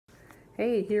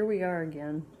Hey, here we are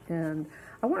again, and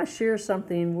I want to share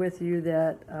something with you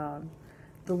that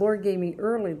the Lord gave me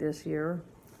early this year.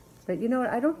 But you know what?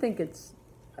 I don't think it's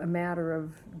a matter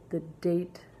of the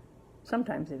date.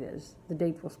 Sometimes it is. The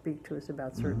date will speak to us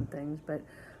about certain things, but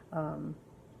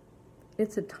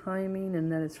it's a timing, and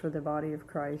that it's for the body of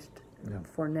Christ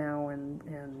for now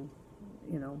and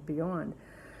beyond.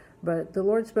 But the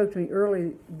Lord spoke to me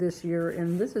early this year,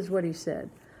 and this is what He said: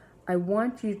 I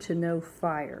want you to know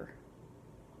fire,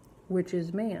 which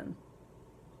is man,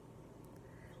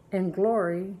 and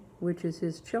glory, which is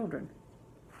His children.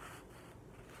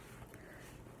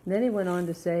 Then He went on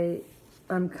to say,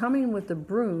 I'm coming with a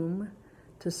broom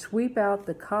to sweep out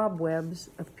the cobwebs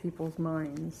of people's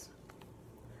minds.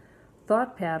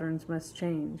 Thought patterns must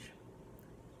change,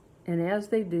 and as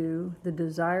they do, the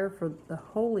desire for the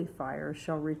holy fire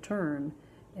shall return,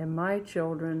 and my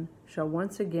children shall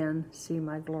once again see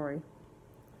my glory.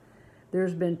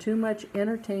 There's been too much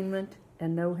entertainment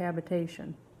and no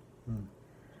habitation.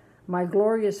 My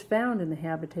glory is found in the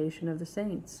habitation of the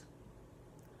saints.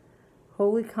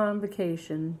 Holy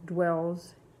convocation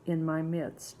dwells in my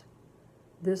midst.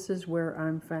 This is where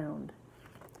I'm found.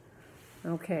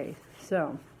 Okay,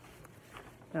 so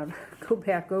now go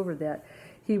back over that.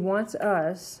 He wants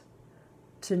us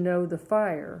to know the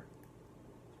fire,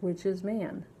 which is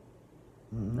man.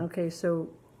 Okay, so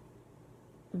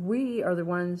we are the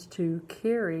ones to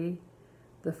carry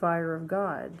the fire of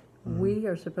God. We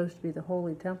are supposed to be the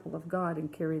holy temple of God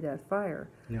and carry that fire.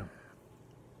 Yeah.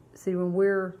 See, when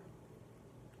we're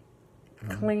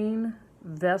clean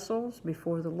vessels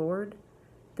before the Lord,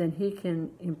 then He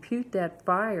can impute that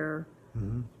fire.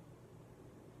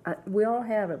 We all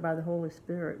have it by the Holy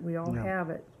Spirit. We all have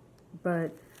it.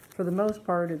 But for the most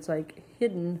part, it's like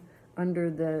hidden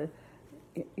under the,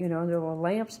 under a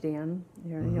lampstand.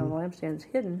 The lampstand's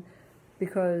hidden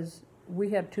because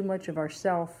we have too much of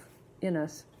ourself in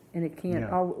us, and it can't.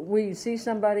 We see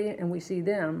somebody and we see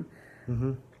them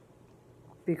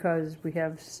because we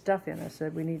have stuff in us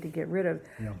that we need to get rid of.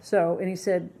 So, and He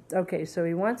said, okay, so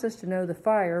He wants us to know the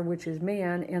fire, which is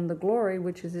man, and the glory,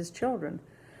 which is His children.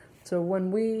 So when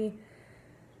we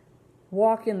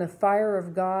walk in the fire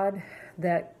of God,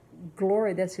 that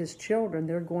glory, that's His children,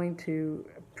 they're going to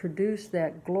produce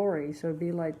that glory. So it'd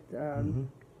be like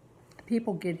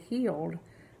people get healed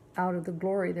out of the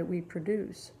glory that we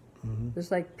produce. Just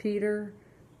like Peter,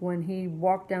 when he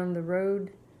walked down the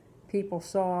road, people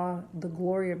saw the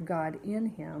glory of God in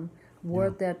him.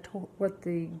 What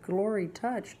the glory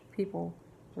touched, people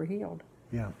were healed.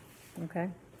 Okay?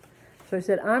 So He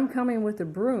said, I'm coming with a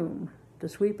broom to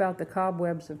sweep out the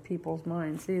cobwebs of people's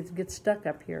minds. See, it gets stuck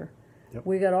up here.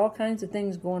 We got all kinds of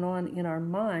things going on in our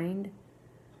mind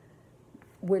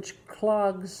which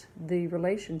clogs the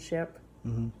relationship,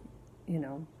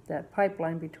 that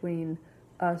pipeline between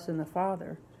us and the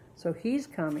Father. So He's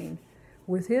coming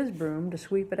with His broom to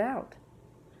sweep it out.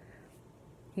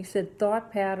 He said,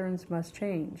 thought patterns must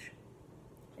change,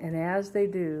 and as they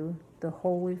do, the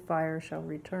holy fire shall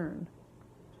return.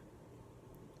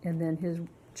 And then His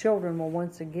children will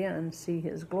once again see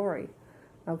His glory.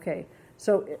 Okay,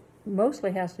 so it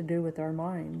mostly has to do with our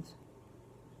minds.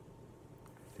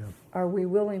 Are we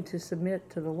willing to submit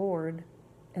to the Lord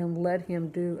and let Him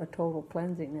do a total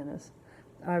cleansing in us?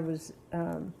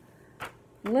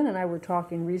 Lynn and I were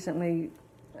talking recently.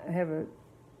 I have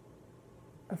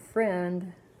a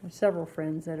friend, several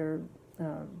friends that are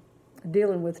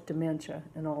dealing with dementia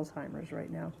and Alzheimer's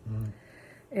right now.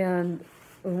 And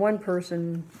one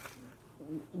person,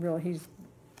 really, he's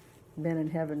been in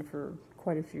heaven for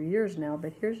quite a few years now,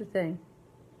 but here's the thing.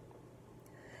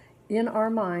 In our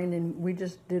mind, and we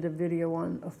just did a video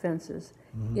on offenses,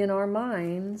 in our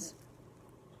minds,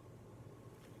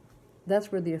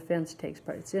 that's where the offense takes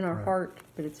place. It's in our heart,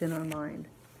 but it's in our mind,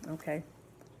 okay?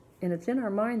 And it's in our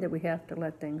mind that we have to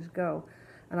let things go.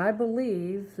 And I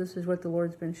believe, this is what the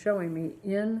Lord's been showing me,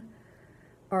 in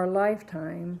our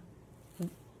lifetime,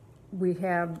 we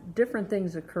have different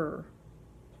things occur,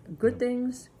 good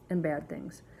things and bad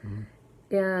things.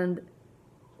 And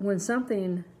when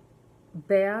something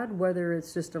bad, whether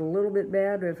it's just a little bit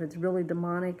bad, or if it's really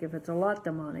demonic, if it's a lot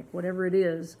demonic, whatever it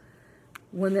is,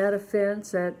 when that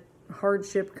offense, that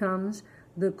hardship comes,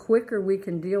 the quicker we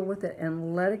can deal with it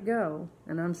and let it go,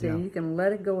 and I'm saying you can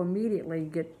let it go immediately,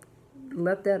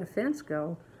 let that offense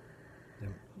go,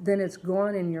 then it's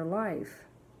gone in your life,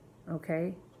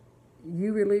 okay?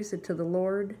 You release it to the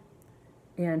Lord,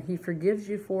 and He forgives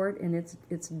you for it, and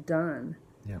it's done.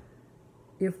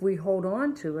 If we hold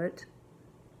on to it,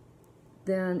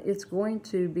 then it's going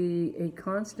to be a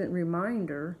constant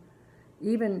reminder.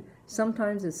 Even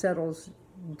sometimes it settles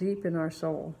deep in our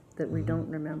soul that we don't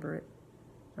remember it.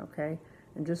 okay?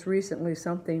 And just recently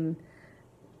something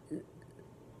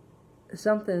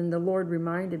the Lord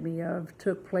reminded me of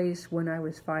took place when I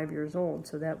was 5 years old.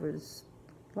 So that was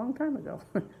a long time ago.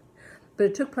 But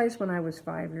it took place when I was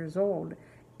 5 years old.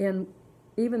 And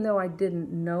even though I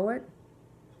didn't know it,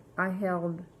 I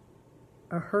held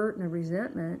a hurt and a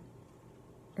resentment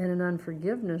and an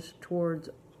unforgiveness towards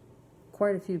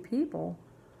quite a few people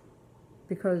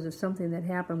because of something that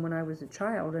happened when I was a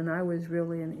child, and I was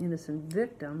really an innocent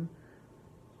victim,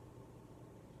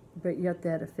 but yet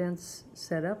that offense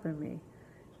set up in me.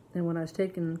 And when I was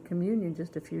taking communion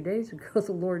just a few days ago,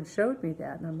 the Lord showed me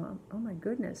that, and I'm like, oh my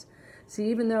goodness. See,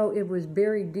 even though it was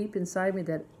buried deep inside me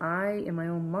that I, in my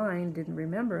own mind, didn't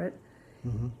remember it,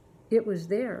 it was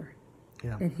there.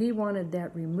 Yeah. And He wanted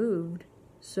that removed,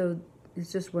 so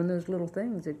it's just one of those little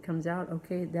things. It comes out,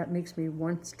 okay, that makes me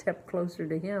one step closer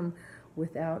to Him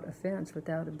without offense,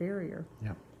 without a barrier.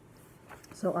 Yeah.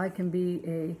 So I can be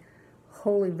a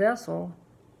holy vessel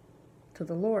to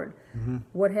the Lord.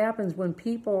 What happens when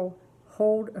people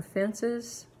hold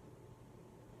offenses,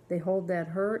 they hold that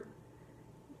hurt,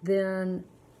 then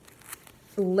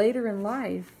later in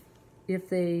life, if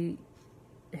they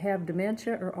have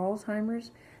dementia or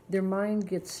Alzheimer's, their mind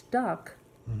gets stuck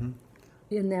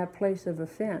in that place of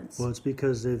offense. Well, it's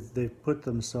because they've put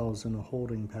themselves in a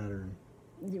holding pattern.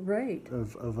 Right.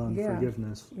 Of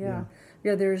unforgiveness. Yeah,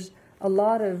 there's a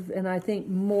lot of, and I think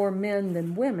more men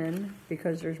than women,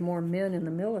 because there's more men in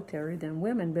the military than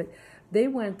women, but they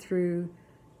went through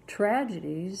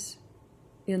tragedies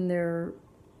in their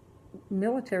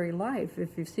military life.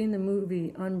 If you've seen the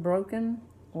movie Unbroken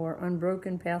or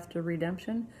Unbroken Path to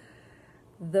Redemption,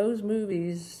 those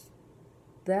movies,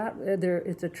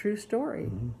 it's a true story.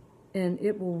 And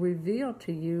it will reveal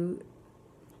to you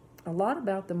a lot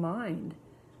about the mind.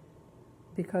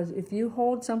 Because if you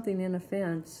hold something in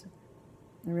offense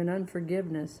or in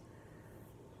unforgiveness,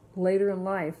 later in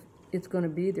life, it's going to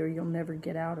be there. You'll never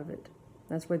get out of it.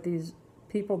 That's what these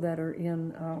people that are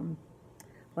in,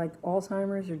 like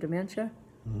Alzheimer's or dementia,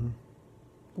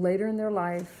 later in their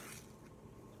life,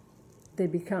 they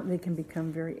can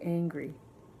become very angry.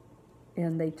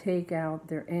 And they take out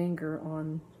their anger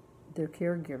on their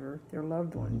caregiver, their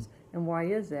loved ones. And why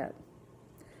is that?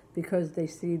 Because they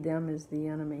see them as the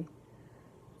enemy.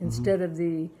 Instead of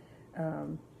the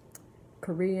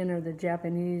Korean or the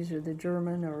Japanese or the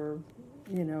German or,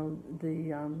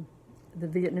 the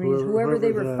Vietnamese, whoever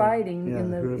they were fighting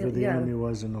whoever the enemy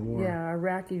was in the war. Yeah,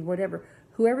 Iraqi, whatever.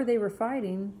 Whoever they were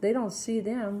fighting, they don't see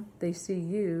them, they see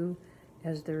you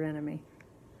as their enemy.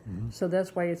 So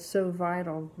that's why it's so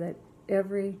vital that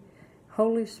every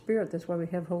Holy Spirit, that's why we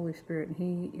have Holy Spirit, and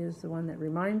He is the one that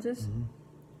reminds us.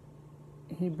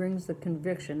 He brings the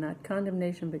conviction, not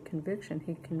condemnation, but conviction.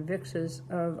 He convicts us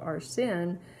of our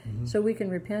sin so we can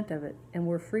repent of it, and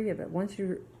we're free of it. Once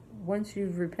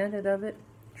you've repented of it,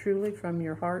 truly from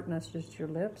your heart, not just your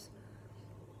lips,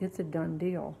 it's a done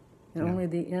deal. And only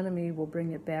the enemy will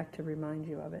bring it back to remind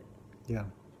you of it. Yeah.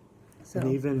 So,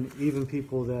 and even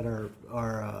people that are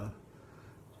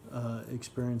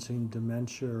experiencing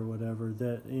dementia or whatever,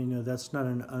 that that's not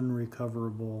an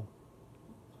unrecoverable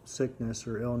sickness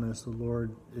or illness. The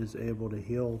Lord is able to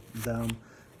heal them,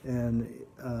 and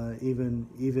even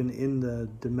in the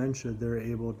dementia, they're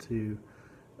able to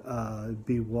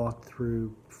be walked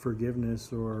through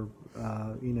forgiveness or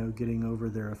getting over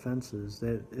their offenses.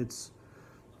 That it's.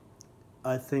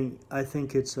 I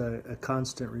think it's a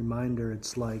constant reminder.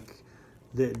 It's like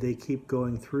they keep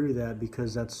going through that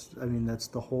because that's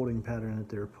the holding pattern that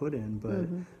they're put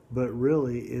in. But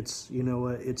really, it's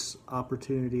it's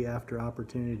opportunity after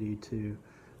opportunity to.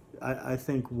 I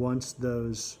think once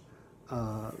those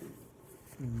are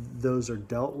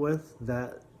dealt with,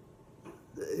 that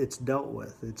it's dealt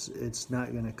with. It's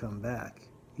not going to come back.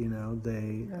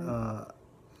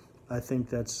 I think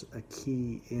that's a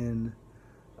key in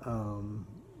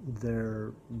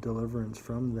their deliverance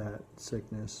from that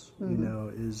sickness.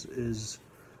 Is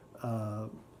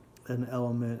an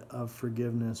element of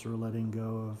forgiveness or letting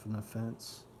go of an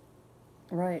offense.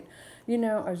 Right.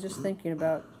 I was just thinking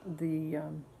about the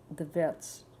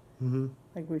vets.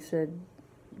 Like we said,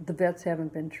 the vets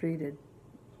haven't been treated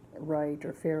right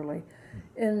or fairly,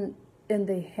 and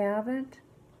they haven't.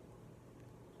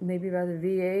 Maybe by the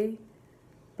VA,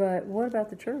 but what about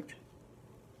the church?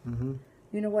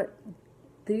 You know what?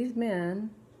 These men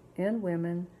and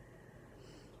women,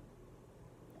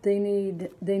 they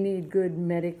need good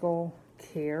medical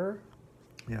care.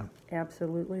 Yeah.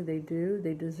 Absolutely, they do.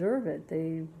 They deserve it.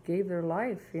 They gave their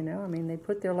life, they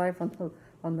put their life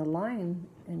on the line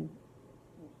and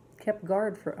kept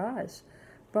guard for us.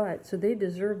 So they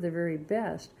deserve the very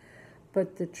best.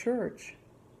 But the church,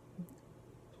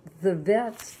 the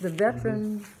vets, the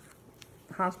veteran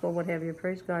hospital, what have you,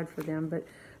 praise God for them, but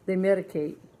they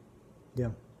medicate. Yeah.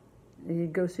 You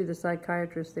go see the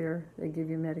psychiatrist there, they give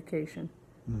you medication.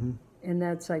 And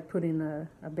that's like putting a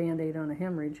Band-Aid on a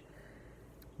hemorrhage.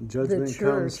 Judgment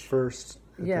comes first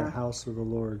at yeah, the house of the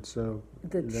Lord, so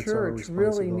the that's our church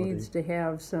really responsibility. needs to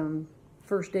have some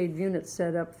first aid units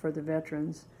set up for the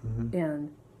veterans and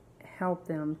help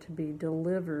them to be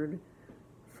delivered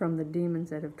from the demons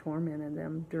that have tormented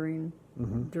them during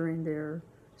their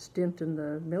stint in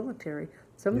the military.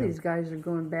 Some of these guys are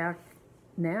going back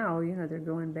now, you know, they're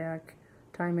going back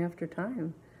time after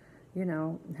time. You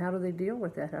know, how do they deal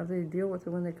with that? How do they deal with it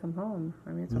when they come home?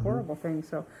 I mean, it's a horrible thing.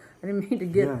 So I didn't mean to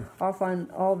get off on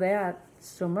all that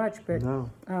so much, but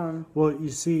no. Well, you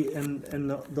see, and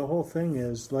the whole thing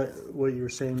is like what you were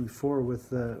saying before with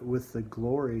the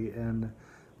glory, and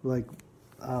like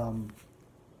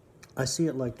I see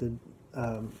it like the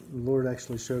Lord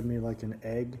actually showed me like an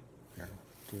egg. Here,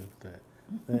 do that.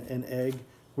 An egg.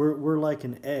 We're like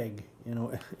an egg, you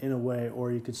know, in a way,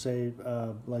 or you could say,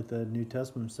 like the New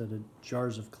Testament said,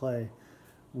 jars of clay.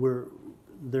 Where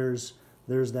there's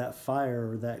that fire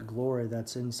or that glory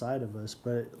that's inside of us,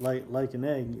 but like an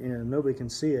egg, you know, nobody can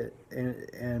see it,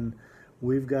 and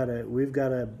we've got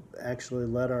to actually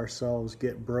let ourselves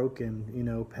get broken, you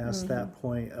know, past that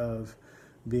point of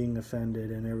being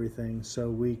offended and everything, so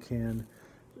we can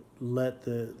let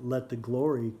the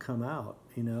glory come out,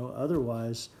 you know.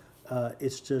 Otherwise,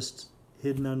 it's just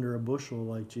hidden under a bushel,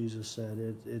 like Jesus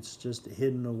said. It's just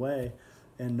hidden away,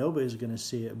 and nobody's going to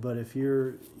see it. But if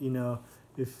you're going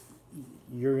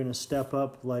to step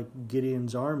up like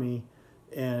Gideon's army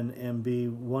and be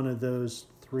one of those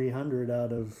 300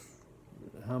 out of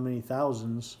how many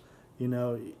thousands, you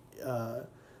know,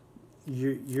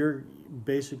 you're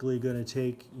basically going to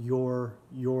take your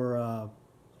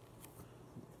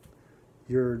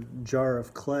jar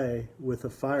of clay with a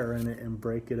fire in it and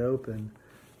break it open.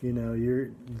 You know,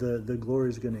 the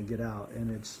glory's going to get out,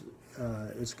 and it's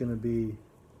going to be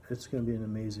an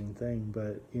amazing thing.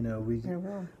 But you know, we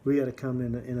got to come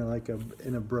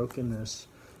in a brokenness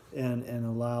and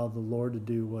allow the Lord to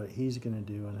do what He's going to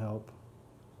do and help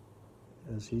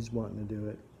as He's wanting to do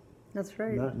it. That's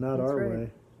right. Not that's our right.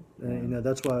 way. And, you know,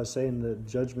 that's why I was saying that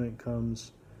judgment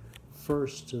comes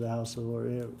first to the house of the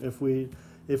Lord.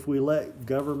 If we let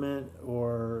government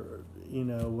or, you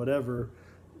know, whatever,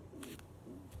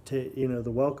 you know,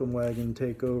 the welcome wagon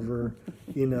take over,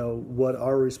 you know, what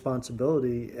our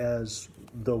responsibility as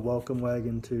the welcome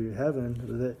wagon to heaven,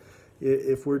 that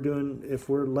if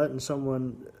we're letting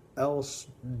someone else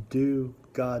do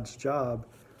God's job,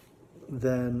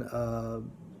 then,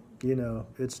 you know,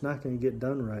 it's not going to get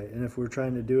done right. And if we're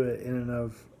trying to do it in and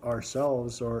of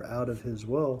ourselves or out of His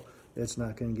will, it's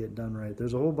not going to get done right.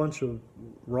 There's a whole bunch of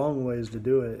wrong ways to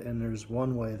do it, and there's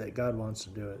one way that God wants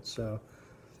to do it. So,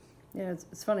 yeah,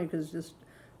 it's funny because just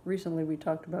recently we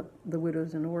talked about the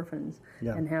widows and orphans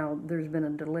and how there's been a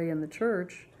delay in the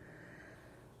church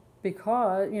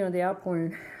because, you know, the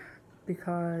outpouring,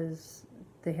 because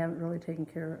they haven't really taken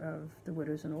care of the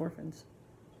widows and orphans.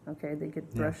 Okay, they get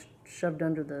shoved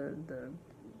under the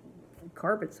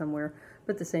carpet somewhere,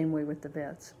 but the same way with the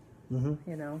vets,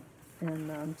 you know.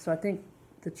 And so I think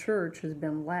the church has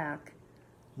been lack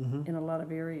in a lot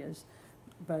of areas.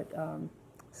 But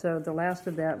so the last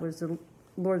of that was the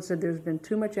Lord said there's been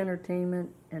too much entertainment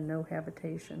and no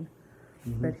habitation.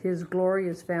 But His glory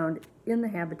is found in the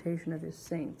habitation of His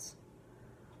saints.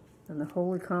 And the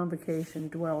holy convocation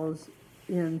dwells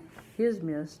in His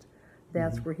midst.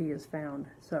 That's where He is found.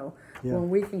 So when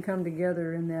we can come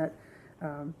together in that,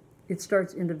 it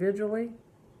starts individually,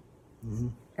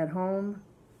 at home,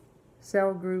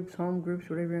 cell groups, home groups,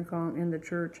 whatever you call them, in the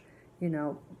church, you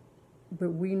know. But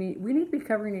we need to be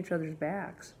covering each other's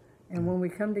backs. And when we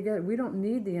come together, we don't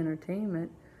need the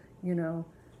entertainment, you know.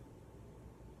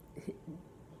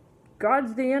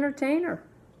 God's the entertainer,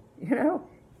 you know.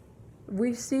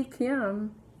 We seek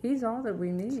Him. He's all that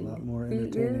we need. It's a lot more He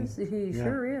entertaining. is. He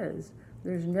sure is.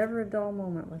 There's never a dull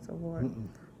moment with the Lord.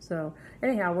 So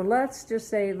anyhow, well, let's just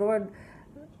say, Lord,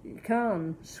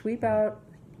 come, sweep out,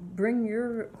 bring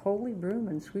your holy broom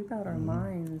and sweep out our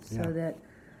minds so that,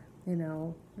 you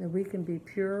know, that we can be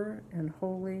pure and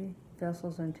holy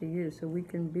vessels unto you, so we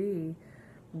can be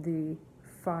the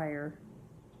fire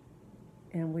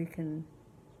and we can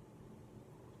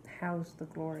house the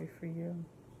glory for you.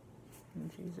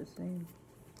 In Jesus' name.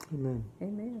 Amen.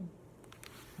 Amen.